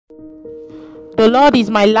The Lord is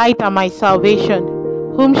my light and my salvation.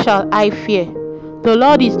 Whom shall I fear? The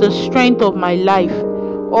Lord is the strength of my life.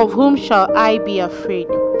 Of whom shall I be afraid?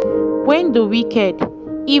 When the wicked,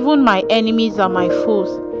 even my enemies and my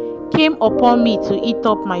foes, came upon me to eat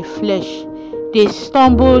up my flesh, they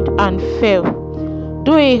stumbled and fell.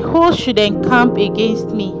 Though a host should encamp against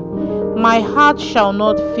me, my heart shall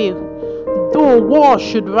not fail. Though war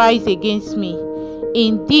should rise against me,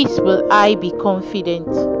 in this will I be confident.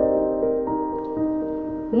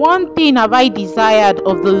 One thing have I desired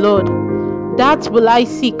of the Lord, that will I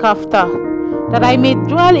seek after, that I may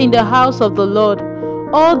dwell in the house of the Lord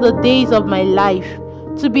all the days of my life,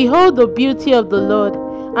 to behold the beauty of the Lord,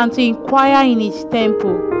 and to inquire in his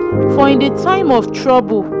temple. For in the time of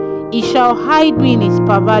trouble he shall hide me in his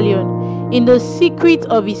pavilion. In the secret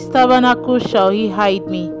of his tabernacle shall he hide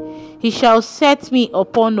me. He shall set me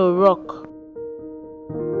upon a rock.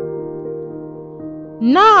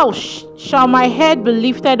 Now shall my head be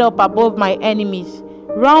lifted up above my enemies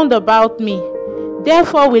round about me.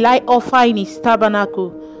 Therefore will I offer in his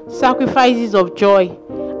tabernacle sacrifices of joy.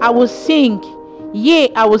 I will sing,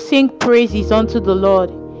 yea, I will sing praises unto the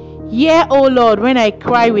Lord. Hear, O Lord, when I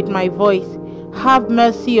cry with my voice. Have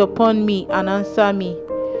mercy upon me and answer me.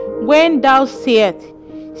 When thou sayest,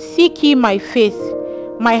 seek ye my face,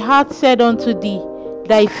 my heart said unto thee,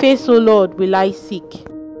 thy face, O Lord, will I seek.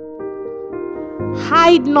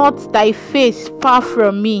 Hide not thy face far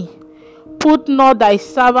from me. Put not thy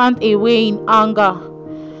servant away in anger.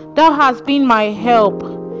 Thou hast been my help.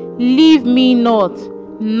 Leave me not,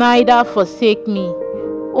 neither forsake me,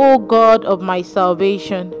 O God of my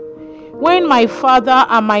salvation. When my father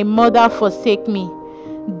and my mother forsake me,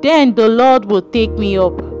 then the Lord will take me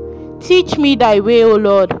up. Teach me thy way, O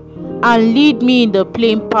Lord, and lead me in the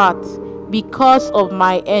plain path because of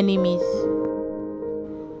my enemies.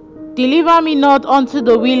 Deliver me not unto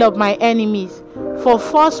the will of my enemies, for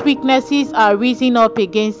false witnesses are risen up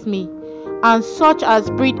against me, and such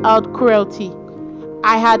as breathe out cruelty.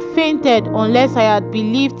 I had fainted unless I had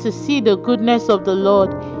believed to see the goodness of the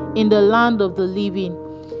Lord in the land of the living.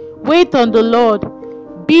 Wait on the Lord,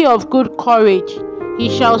 be of good courage, he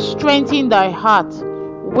shall strengthen thy heart.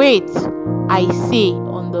 Wait, I say,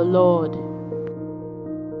 on the Lord.